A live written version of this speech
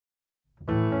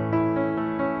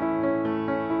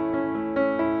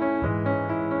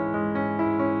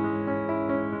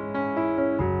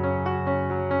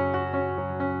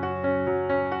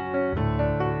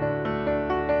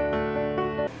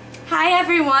Hi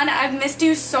everyone, I've missed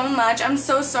you so much. I'm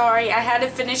so sorry. I had to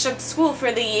finish up school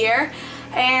for the year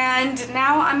and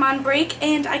now I'm on break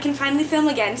and I can finally film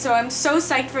again, so I'm so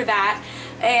psyched for that.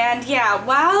 And yeah,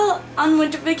 while on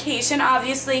winter vacation,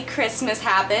 obviously Christmas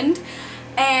happened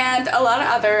and a lot of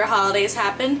other holidays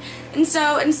happened, and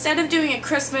so instead of doing a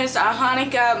Christmas, a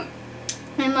Hanukkah,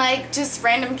 and like just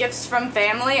random gifts from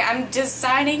family, I'm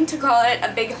deciding to call it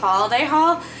a big holiday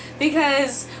haul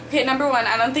because, okay, number one,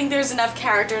 I don't think there's enough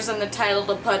characters in the title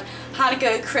to put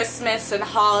Hanukkah, Christmas, and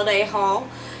holiday haul,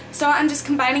 so I'm just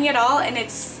combining it all and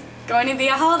it's going to be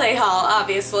a holiday haul,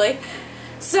 obviously.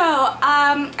 So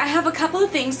I have a couple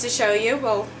of things to show you.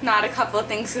 Well, not a couple of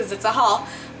things because it's a haul,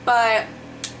 but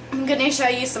I'm going to show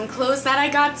you some clothes that I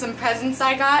got, some presents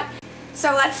I got.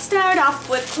 So let's start off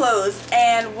with clothes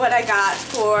and what I got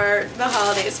for the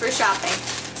holidays for shopping.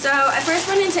 So I first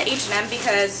went into H&M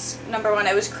because, number one,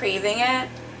 I was craving it.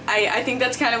 I think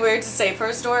that's kind of weird to say for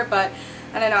a store, but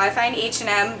I don't know. I find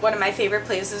H&M one of my favorite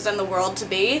places in the world to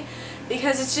be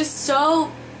because it's just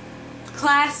so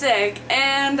classic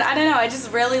and I don't know, I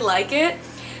just really like it.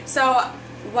 So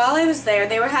while I was there,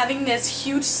 they were having this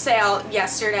huge sale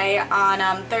yesterday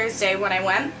on Thursday when I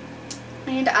went,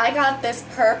 and I got this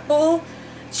purple.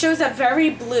 It shows up very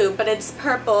blue, but it's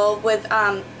purple with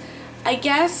I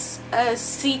guess a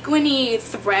sequiny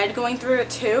thread going through it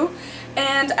too,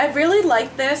 and I really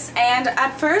like this. And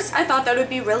at first I thought that would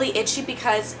be really itchy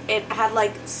because it had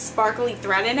like sparkly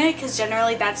thread in it, because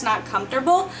generally that's not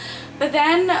comfortable. But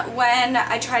then when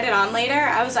I tried it on later,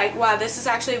 I was like, wow, this is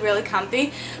actually really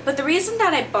comfy. But the reason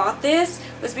that I bought this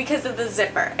was because of the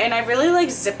zipper. And I really like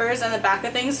zippers in the back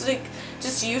of things, like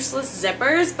just useless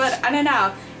zippers. But I don't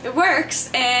know, it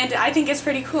works and I think it's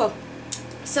pretty cool.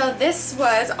 So this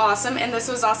was awesome, and this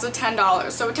was also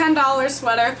 $10. So $10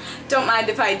 sweater, don't mind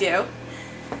if I do.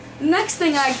 Next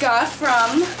thing I got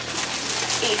from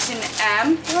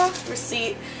H&M,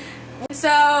 receipt.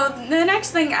 So the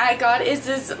next thing I got is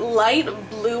this light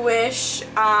bluish,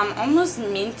 almost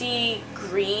minty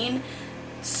green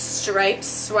striped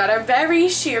sweater. Very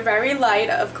sheer, very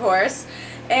light, of course,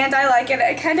 and I like it.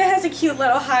 It kind of has a cute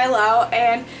little high-low,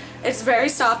 and it's very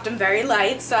soft and very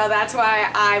light, so that's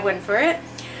why I went for it.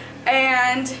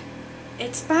 And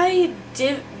it's by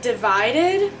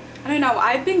Divided. I don't know,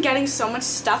 I've been getting so much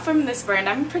stuff from this brand.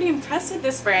 I'm pretty impressed with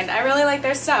this brand. I really like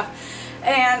their stuff.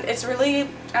 And it's really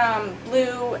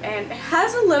blue and it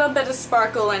has a little bit of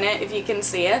sparkle in it, if you can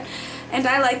see it. And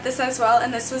I like this as well,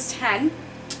 and this was 10.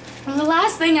 And the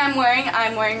last thing I'm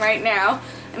wearing right now.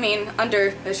 I mean,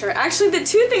 under the shirt. Actually, the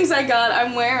two things I got,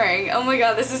 I'm wearing. Oh my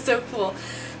god, this is so cool.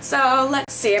 So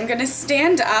let's see, I'm gonna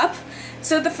stand up.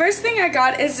 So the first thing I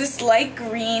got is this light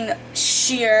green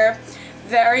sheer,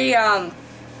 very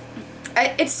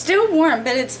it's still warm,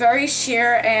 but it's very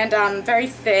sheer and very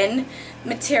thin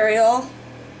material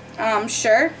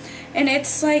shirt, and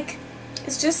it's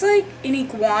just like an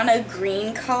iguana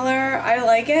green color. I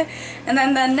like it. And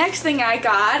then the next thing I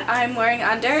got, I'm wearing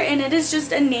under, and it is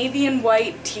just a navy and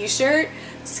white t-shirt,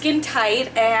 skin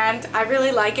tight, and I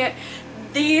really like it.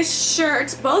 These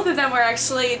shirts, both of them were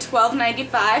actually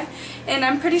 $12.95, and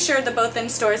I'm pretty sure they're both in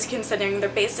stores considering their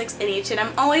basics, and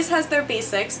H&M always has their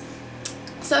basics.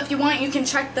 So if you want, you can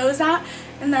check those out.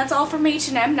 And that's all from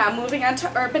H&M. Now moving on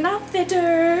to Urban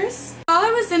Outfitters. While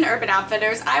I was in Urban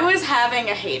Outfitters, I was having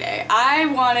a heyday. I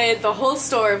wanted the whole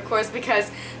store, of course,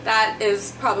 because that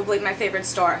is probably my favorite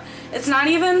store. It's not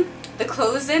even the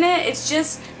clothes in it, it's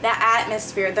just the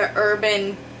atmosphere, the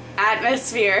urban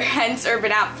atmosphere, hence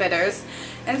Urban Outfitters.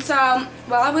 And so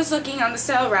while I was looking on the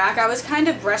sale rack, I was kind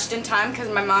of rushed in time because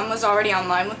my mom was already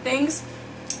online with things.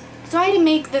 So I had to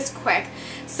make this quick.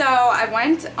 So I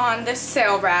went on this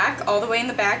sale rack all the way in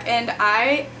the back, and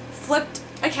I flipped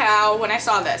a cow when I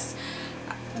saw this.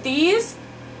 These,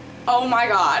 oh my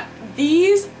god,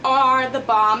 these are the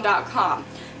bomb.com.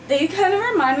 They kind of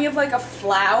remind me of like a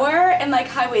flower and like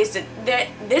high-waisted.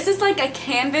 This is like a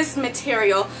canvas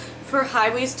material for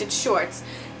high-waisted shorts,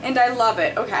 and I love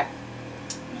it. Okay,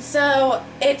 so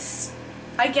it's,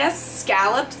 I guess,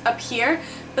 scalloped up here,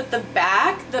 but the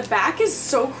back is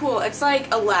so cool. It's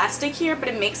like elastic here, but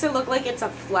it makes it look like it's a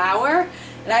flower,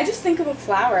 and I just think of a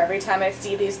flower every time I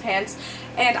see these pants,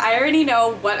 and I already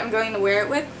know what I'm going to wear it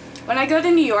with. When I go to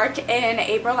New York in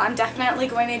April, I'm definitely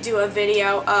going to do a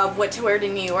video of what to wear to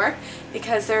New York,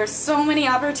 because there are so many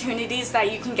opportunities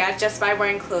that you can get just by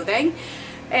wearing clothing.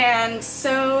 And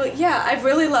so yeah, I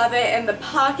really love it, and the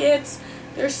pockets,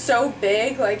 they're so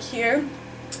big, like here.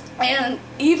 And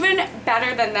even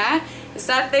better than that is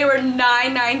that they were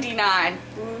 $9.99.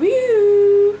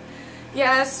 Woo!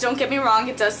 Yes, don't get me wrong,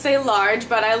 it does say large,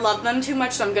 but I love them too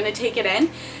much, so I'm going to take it in.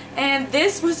 and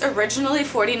this was originally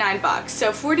 49 bucks.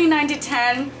 So 49 to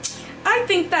 10, I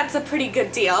think that's a pretty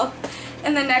good deal.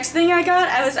 And the next thing I got,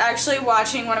 I was actually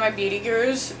watching one of my beauty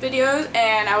gurus videos,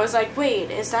 and I was like,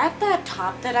 wait, is that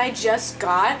top that I just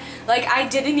got? Like, I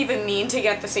didn't even mean to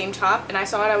get the same top, and I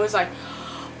saw it, I was like,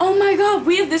 oh my god,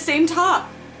 we have the same top.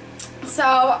 So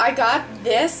I got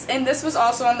this, and this was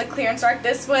also on the clearance rack.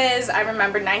 This was, I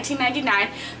remember, $19.99,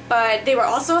 but they were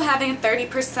also having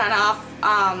 30% off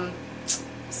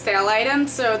sale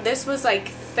items. So this was like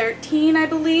 $13, I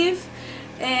believe,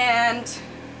 and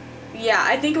yeah,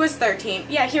 I think it was $13.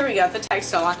 Yeah, here we go, the tag's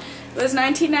still on. It was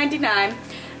 $19.99,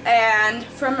 and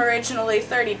from originally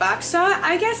 30 bucks, so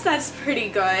I guess that's pretty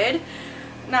good.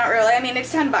 Not really, I mean,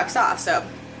 it's 10 bucks off, so.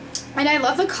 And I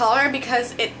love the collar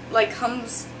because it like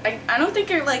comes, I don't think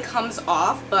it like comes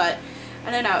off, but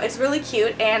I don't know, it's really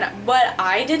cute. And what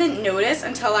I didn't notice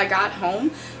until I got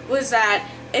home was that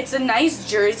it's a nice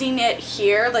jersey knit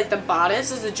here, like the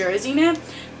bodice is a jersey knit,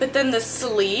 but then the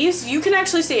sleeves, you can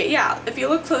actually see it, yeah, if you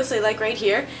look closely, like right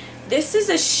here, this is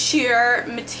a sheer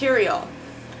material.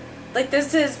 Like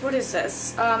this is, what is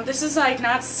this? This is like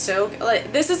not silk,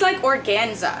 like, this is like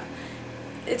organza.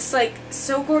 It's like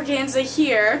silk organza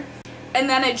here, and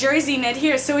then a jersey knit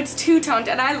here, so it's two-toned,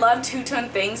 and I love two-tone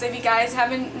things, if you guys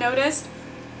haven't noticed.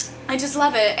 I just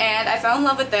love it, and I fell in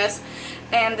love with this,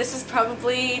 and this is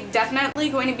probably definitely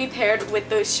going to be paired with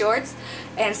those shorts,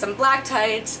 and some black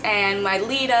tights, and my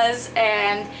Litas,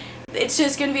 and it's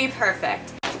just going to be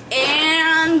perfect.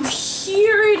 And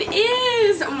here it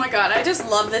is! Oh my god, I just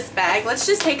love this bag. Let's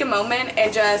just take a moment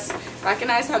and just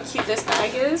recognize how cute this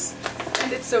bag is.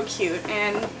 And it's so cute,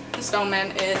 and the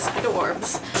snowman is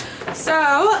adorbs.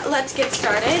 So let's get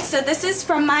started. So this is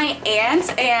from my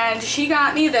aunt, and she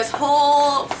got me this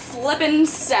whole flippin'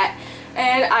 set,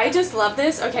 and I just love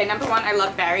this. Okay, number one, I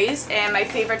love berries, and my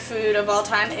favorite food of all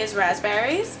time is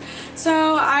raspberries,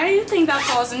 so I think that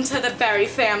falls into the berry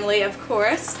family, of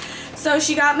course. So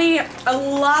she got me a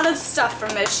lot of stuff from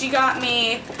this. She got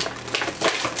me,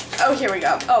 oh, here we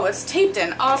go. Oh, it's taped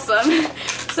in. Awesome.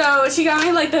 So she got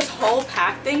me like this whole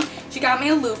pack thing. She got me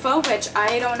a loofah, which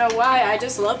I don't know why. I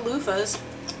just love loofahs.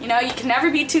 You know, you can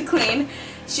never be too clean.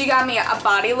 She got me a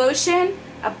body lotion,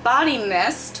 a body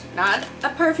mist, not a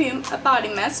perfume, a body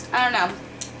mist. I don't know.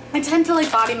 I tend to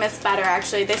like body mists better,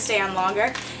 actually. They stay on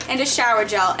longer. And a shower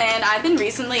gel. And I've been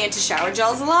recently into shower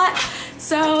gels a lot,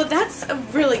 so that's a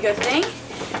really good thing.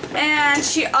 And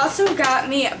she also got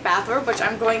me a bathrobe, which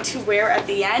I'm going to wear at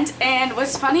the end. And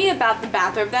what's funny about the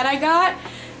bathrobe that I got,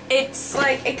 it's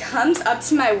like, it comes up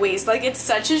to my waist. Like, it's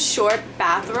such a short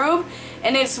bathrobe,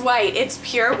 and it's white. It's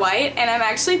pure white, and I'm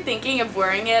actually thinking of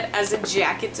wearing it as a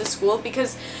jacket to school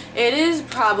because it is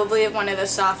probably one of the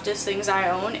softest things I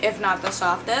own, if not the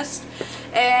softest.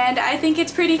 And I think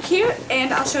it's pretty cute,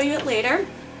 and I'll show you it later.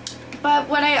 But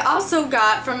what I also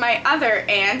got from my other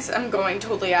aunt, I'm going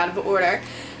totally out of order.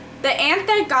 The aunt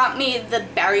that got me the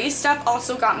berry stuff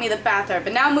also got me the bathrobe.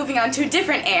 But now I'm moving on to a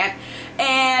different aunt.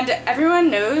 And everyone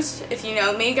knows, if you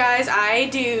know me guys, I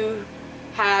do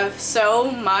have so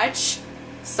much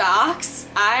socks.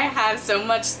 I have so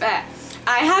much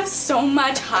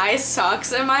high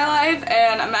socks in my life,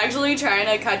 and I'm actually trying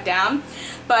to cut down.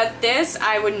 But this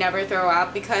I would never throw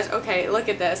out because, okay, look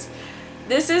at this.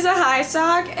 This is a high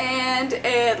sock, and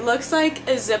it looks like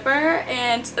a zipper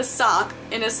and a sock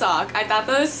in a sock. I thought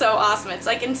that was so awesome. It's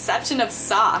like Inception of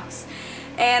socks.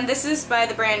 And this is by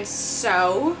the brand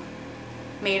So,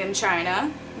 made in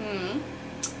China.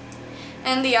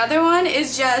 And the other one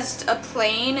is just a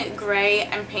plain gray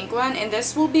and pink one, and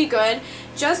this will be good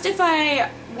just if I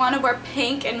want to wear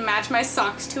pink and match my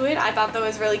socks to it. I thought that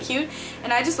was really cute,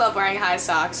 and I just love wearing high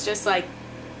socks, just like,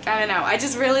 I don't know, I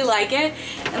just really like it.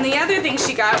 And the other thing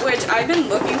she got, which I've been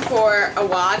looking for a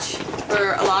watch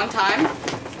for a long time,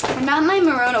 not my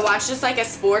Morona watch, just like a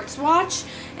sports watch,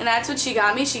 and that's what she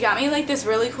got me. She got me like this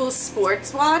really cool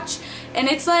sports watch, and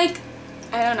it's like,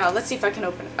 I don't know, let's see if I can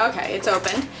open it. Okay, it's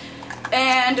opened.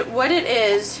 And what it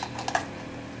is,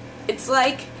 it's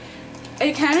like,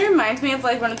 it kind of reminds me of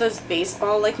like one of those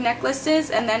baseball like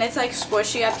necklaces, and then it's like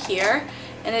squishy up here,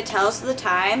 and it tells the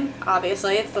time.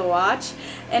 Obviously it's the watch,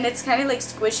 and it's kind of like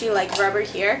squishy like rubber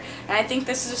here, and I think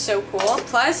this is so cool.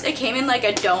 Plus it came in like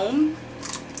a dome,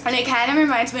 and it kind of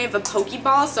reminds me of a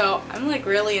Pokeball, so I'm like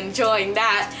really enjoying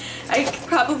that. I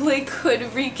probably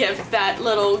could re-gift that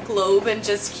little globe and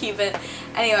just keep it.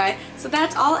 Anyway, so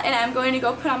that's all, and I'm going to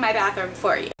go put on my bathrobe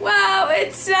for you. Wow,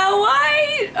 it's so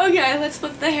white! Okay, let's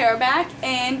flip the hair back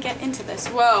and get into this.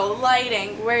 Whoa,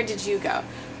 lighting, where did you go?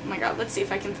 Oh my god, let's see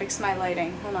if I can fix my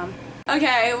lighting. Hold on.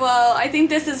 Okay, well, I think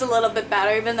this is a little bit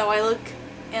better, even though I look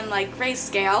in like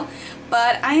grayscale,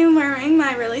 but I am wearing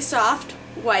my really soft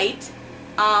white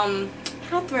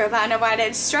bathrobe. I don't know why I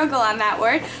did struggle on that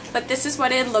word, but this is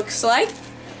what it looks like.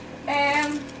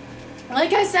 And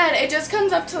like I said, it just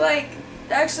comes up to like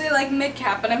actually like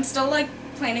mid-cap, but I'm still like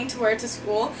planning to wear it to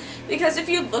school, because if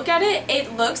you look at it,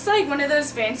 it looks like one of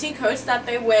those fancy coats that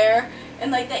they wear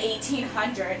in like the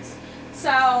 1800s. So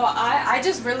I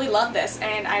just really love this,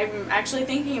 and I'm actually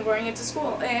thinking of wearing it to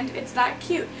school, and it's that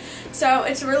cute. So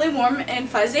it's really warm and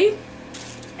fuzzy.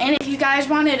 And if you guys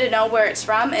wanted to know where it's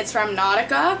from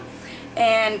Nautica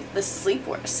and the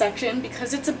sleepwear section,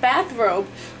 because it's a bathrobe.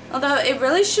 Although it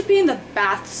really should be in the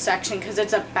bath section because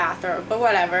it's a bathrobe, but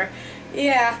whatever.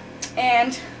 Yeah,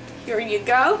 and here you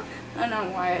go. I don't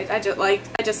know why, I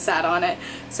just sat on it.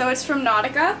 So it's from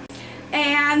Nautica.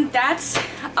 And that's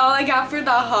all I got for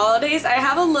the holidays. I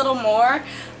have a little more,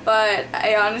 but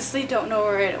I honestly don't know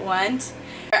where it went.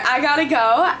 I gotta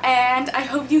go, and I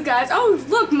hope you guys, oh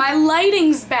look, my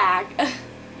lighting's back.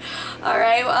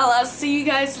 Alright, well I'll see you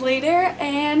guys later,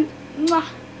 and mwah.